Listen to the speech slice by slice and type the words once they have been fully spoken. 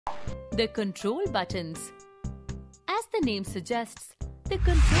The control buttons. As the name suggests, the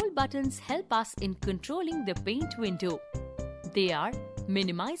control buttons help us in controlling the paint window. They are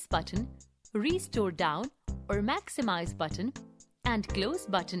Minimize button, Restore down or Maximize button, and Close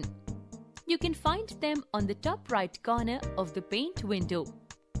button. You can find them on the top right corner of the paint window.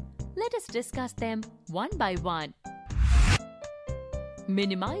 Let us discuss them one by one.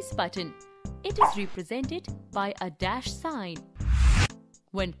 Minimize button. It is represented by a dash sign.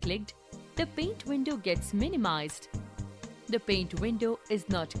 When clicked, the paint window gets minimized. The paint window is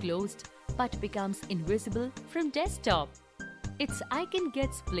not closed but becomes invisible from desktop. Its icon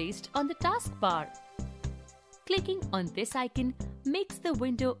gets placed on the taskbar. Clicking on this icon makes the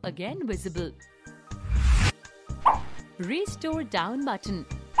window again visible. Restore down button.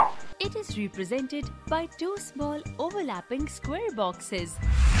 It is represented by two small overlapping square boxes.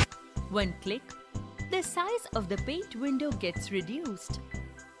 When clicked, the size of the paint window gets reduced.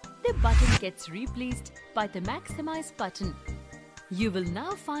 The button gets replaced by the Maximize button. You will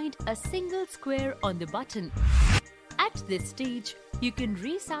now find a single square on the button. At this stage, you can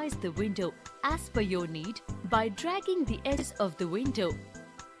resize the window as per your need by dragging the edges of the window.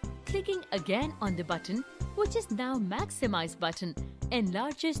 Clicking again on the button, which is now Maximize button,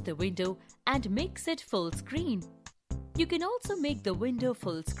 enlarges the window and makes it full screen. You can also make the window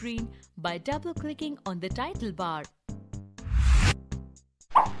full screen by double-clicking on the title bar.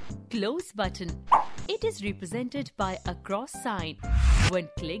 Close button. It is represented by a cross sign. When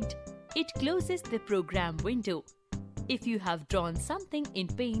clicked, it closes the program window. If you have drawn something in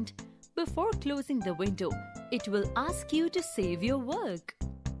Paint, before closing the window, it will ask you to save your work.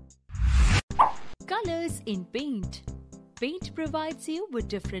 Colors in Paint. Paint provides you with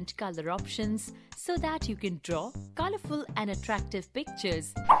different color options so that you can draw colorful and attractive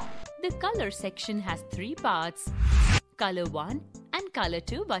pictures. The color section has three parts: Color 1 and Color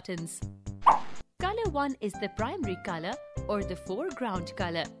 2 buttons. Color 1 is the primary color or the foreground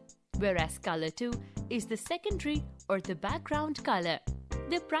color, whereas Color 2 is the secondary or the background color.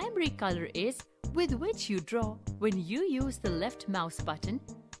 The primary color is with which you draw when you use the left mouse button,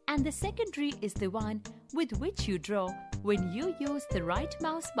 and the secondary is the one with which you draw when you use the right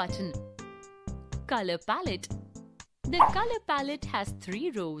mouse button. Color palette. The color palette has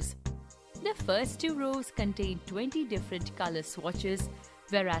 3 rows. The first 2 rows contain 20 different color swatches,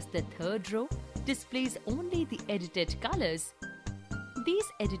 whereas the third row displays only the edited colors.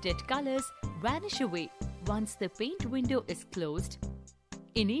 These edited colors vanish away once the paint window is closed.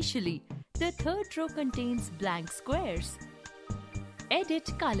 Initially, the third row contains blank squares. Edit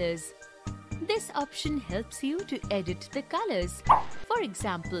colors. This option helps you to edit the colors. For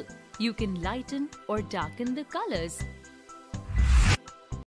example, you can lighten or darken the colors.